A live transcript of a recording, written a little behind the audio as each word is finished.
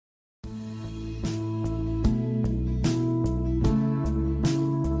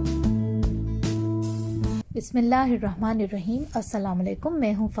बिस्मिल्लाहिर्रहमानिर्रहीम। अस्सलाम वालेकुम।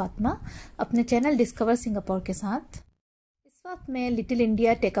 मैं हूं फातिमा अपने चैनल डिस्कवर सिंगापुर के साथ। इस वक्त मैं लिटिल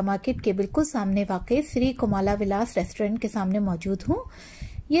इंडिया टेका मार्केट के बिल्कुल सामने वाक़ई श्री कमाला विलास रेस्टोरेंट के सामने मौजूद हूं।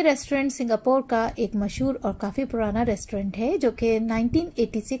 ये रेस्टोरेंट सिंगापुर का एक मशहूर और काफ़ी पुराना रेस्टोरेंट है जो कि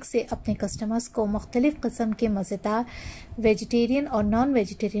 1986 से अपने कस्टमर्स को मुख्तलिफ किस्म के मज़ेदार वेजिटेरियन और नॉन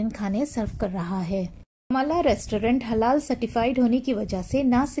वेजिटेरियन खाने सर्व कर रहा है। कमाला रेस्टोरेंट हलाल सर्टिफाइड होने की वजह से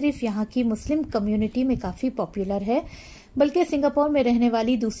न सिर्फ यहाँ की मुस्लिम कम्युनिटी में काफ़ी पॉपुलर है, बल्कि सिंगापुर में रहने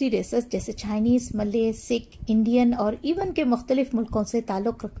वाली दूसरी रेसेस जैसे चाइनीज़, मलय, सिख, इंडियन और इवन के मुख्तलिफ मुल्कों से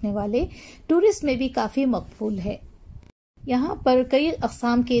ताल्लुक़ रखने वाले टूरिस्ट में भी काफ़ी मकबूल है। यहाँ पर कई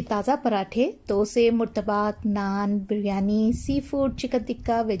अक़साम के ताज़ा पराठे, डोसे, मुर्तबात, नान, biryani, sea food, chicken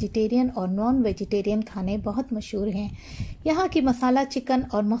tikka, vegetarian और नॉन वेजिटेरियन खाने बहुत मशहूर हैं। यहाँ की मसाला चिकन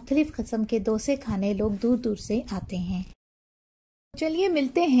और मुख्तलिफ किस्म के डोसे खाने लोग दूर दूर से आते हैं। चलिए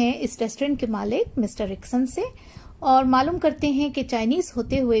मिलते हैं इस रेस्टोरेंट के मालिक मिस्टर रिक्सन से और मालूम करते हैं कि चाइनीज़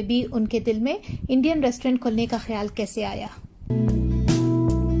होते हुए भी उनके दिल में इंडियन रेस्टोरेंट खोलने का ख्याल कैसे आया।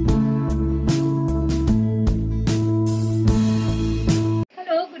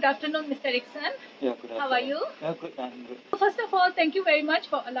 Good afternoon, Mr. Rickson. Yeah, good afternoon. How are you? Yeah, good. I'm good. First of all, thank you very much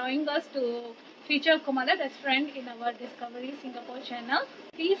for allowing us to feature Kamala Restaurant in our Discovery Singapore channel.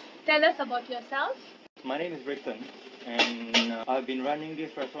 Please tell us about yourself. My name is Rickson, and I've been running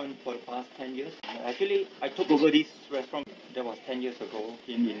this restaurant for the past 10 years. Actually, I took over this restaurant that was 10 years ago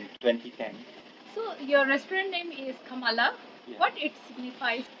in 2010. So, your restaurant name is Kamala. Yeah. What it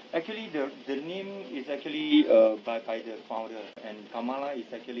signifies? Actually, the name is actually by the founder, and Kamala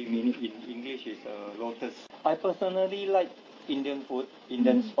is actually meaning in English is lotus. I personally like Indian food,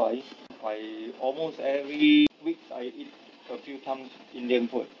 Indian spice. I almost every week I eat a few times Indian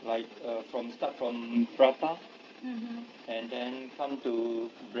food, like start from prata, and then come to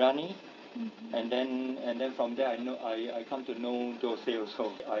biryani, and then from there I come to know dosa also.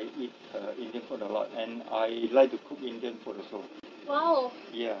 I eat Indian food a lot, and I like to cook Indian food also. Wow.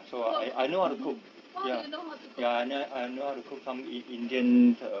 Yeah, so I know how to cook. Oh, Yeah. you know how to cook. Yeah, I know how to cook some Indian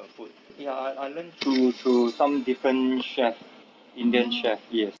food. Yeah, I learned through some different Indian chef.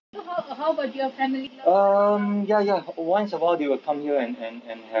 Yes. So how about your family? Yeah. Once a while they will come here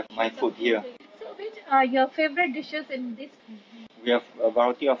and have my food here. So which are your favorite dishes in this? We have a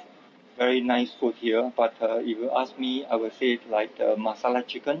variety of very nice food here, but if you ask me, I would say like masala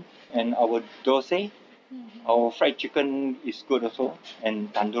chicken and our dosa. Our fried chicken is good also, and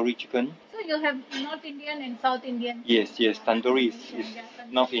tandoori chicken. So you have North Indian and South Indian. Yes, tandoori is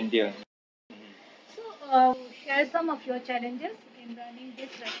North India. So share some of your challenges in running this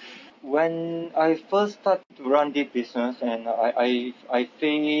restaurant. When I first started to run this business, and I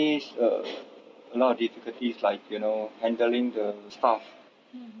faced a lot of difficulties, like handling the staff,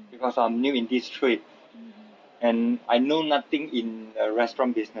 because I'm new in this trade. And I know nothing in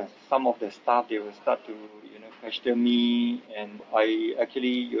restaurant business. Some of the staff, they will start to question me, and I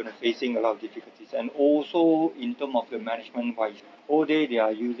actually facing a lot of difficulties. And also in terms of the management wise, all day they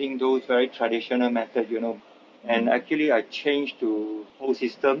are using those very traditional methods, and actually I changed to whole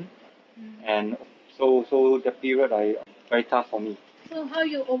system, and so the period very tough for me. So how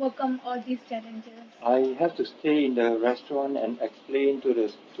you overcome all these challenges? I have to stay in the restaurant and explain to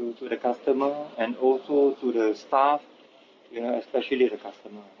the customer, and also to the staff, especially the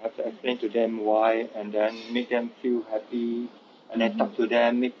customer. I have to explain to them why, and then make them feel happy, and then talk to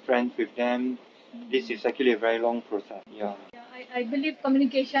them, make friends with them. This is actually a very long process. Yeah. I believe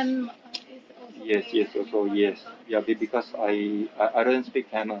communication is also. Yes, also yes. Yeah, because I don't speak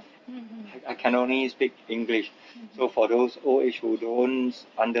Tamil. I can only speak English. So for those old age who don't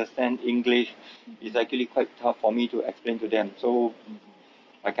understand English, it's actually quite tough for me to explain to them. So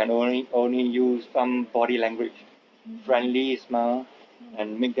I can only use some body language, friendly smile,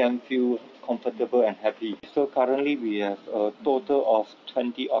 and make them feel comfortable and happy. So currently we have a total of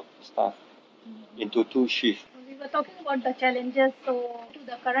 20 odd staff into 2 shifts. We were talking about the challenges. So to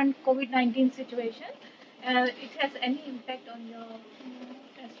the current COVID-19 situation, it has any impact on your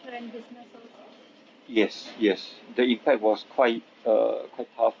restaurant business also? Yes. The impact was quite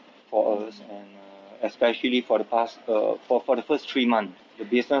tough for us, and especially for the past for the first 3 months, the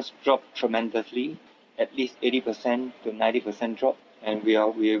business dropped tremendously, at least 80% to 90% drop, and we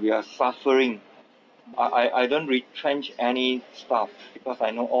are suffering. I don't retrench any staff because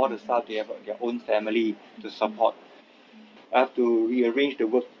I know all the staff, they have their own family to support. I have to rearrange the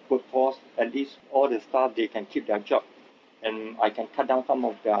workforce. At least all the staff, they can keep their job, and I can cut down some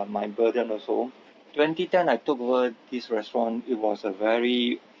of my burden also. 2010, I took over this restaurant. It was a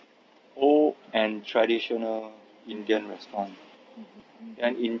very old and traditional Indian restaurant.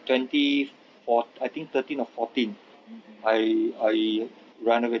 And in 2014, I think 13 or 14, I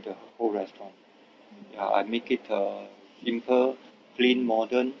renovate the whole restaurant. Yeah, I make it simple, clean,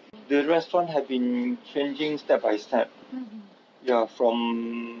 modern. The restaurant have been changing step by step. Yeah,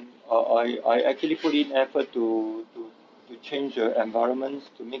 from I actually put in effort to change the environments,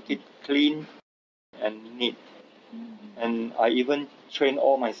 to make it clean and neat. And I even train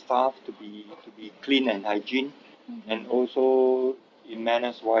all my staff to be clean and hygiene, and also in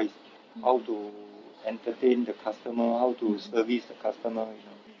manners wise, how to entertain the customer, how to service the customer.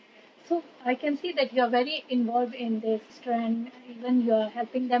 So I can see that you are very involved in this trend. Even you are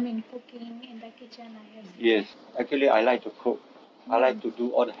helping them in cooking in the kitchen. I have seen. Yes, actually I like to cook. I like to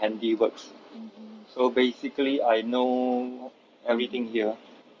do all the handiworks. So basically I know everything here,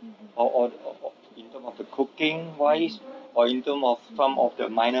 or in terms of the cooking wise, or in terms of some of the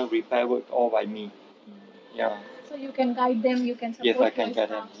minor repair work, all by me. Yeah. So you can guide them. You can support. Yes, I can your guide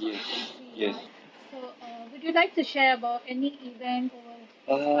them. staff, Yes. so Yes. So would you like to share about any event over this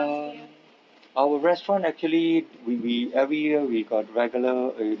past year? Our restaurant actually, we every year we got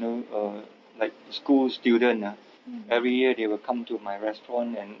regular, like school student. Every year they will come to my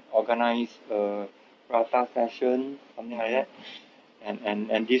restaurant and organize a prata session, something like that.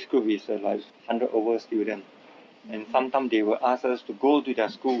 And this group is like 100 over students. And sometimes they will ask us to go to their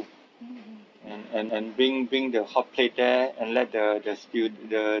school and bring the hot plate there and let their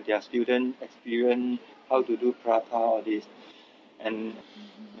student experience how to do prata or this, and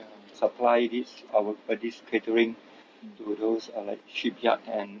supply this catering to those like shipyard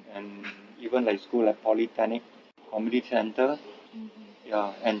and even like school like Polytechnic, Community Center,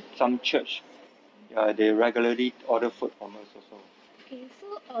 and some church. Yeah, they regularly order food from us also. Okay, so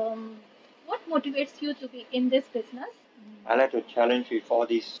what motivates you to be in this business? I like to challenge with all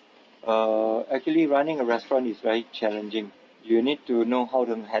this. Actually, running a restaurant is very challenging. You need to know how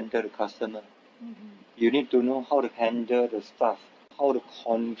to handle the customer. You need to know how to handle the staff, how to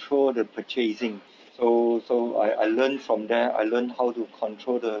control the purchasing. So I learned from there. I learned how to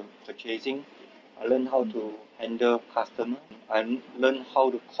control the purchasing. I learned how to handle customer. I learned how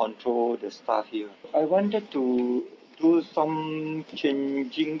to control the staff here. I wanted to do some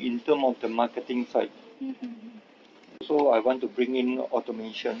changing in terms of the marketing side. So I want to bring in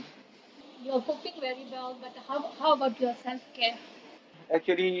automation. You're cooking very well, but how about your self-care?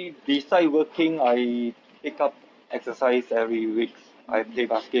 Actually, besides working, I pick up exercise every week. I play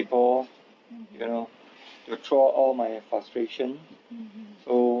basketball, to throw all my frustration.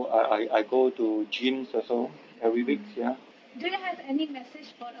 So I go to gyms also every week. Yeah. Do you have any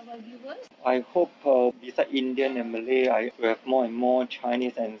message for our viewers? I hope besides Indian and Malay, I will have more and more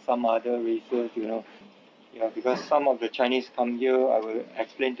Chinese and some other races. Yeah, because some of the Chinese come here, I will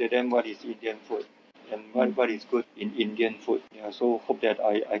explain to them what is Indian food and what is good in Indian food. Yeah, so hope that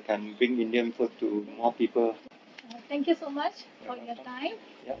I can bring Indian food to more people. Thank you so much for your time.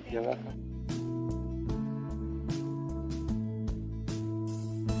 Yeah, you're welcome.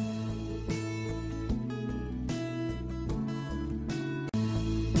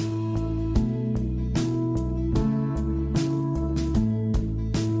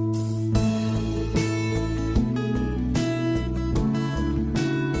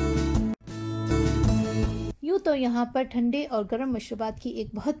 तो यहाँ पर ठंडे और गर्म मशरूबात की एक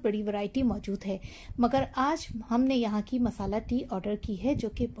बहुत बड़ी वैरायटी मौजूद है, मगर आज हमने यहाँ की मसाला टी ऑर्डर की है जो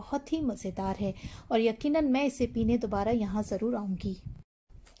कि बहुत ही मज़ेदार है और यकीनन मैं इसे पीने दोबारा यहाँ ज़रूर आऊँगी।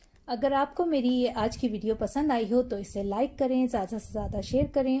 अगर आपको मेरी ये आज की वीडियो पसंद आई हो तो इसे लाइक करें, ज़्यादा से ज़्यादा शेयर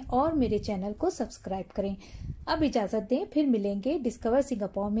करें और मेरे चैनल को सब्सक्राइब करें। अब इजाज़त दें, फिर मिलेंगे डिस्कवर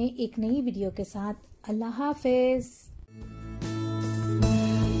सिंगापुर में एक नई वीडियो के साथ। अल्लाह हाफिज़।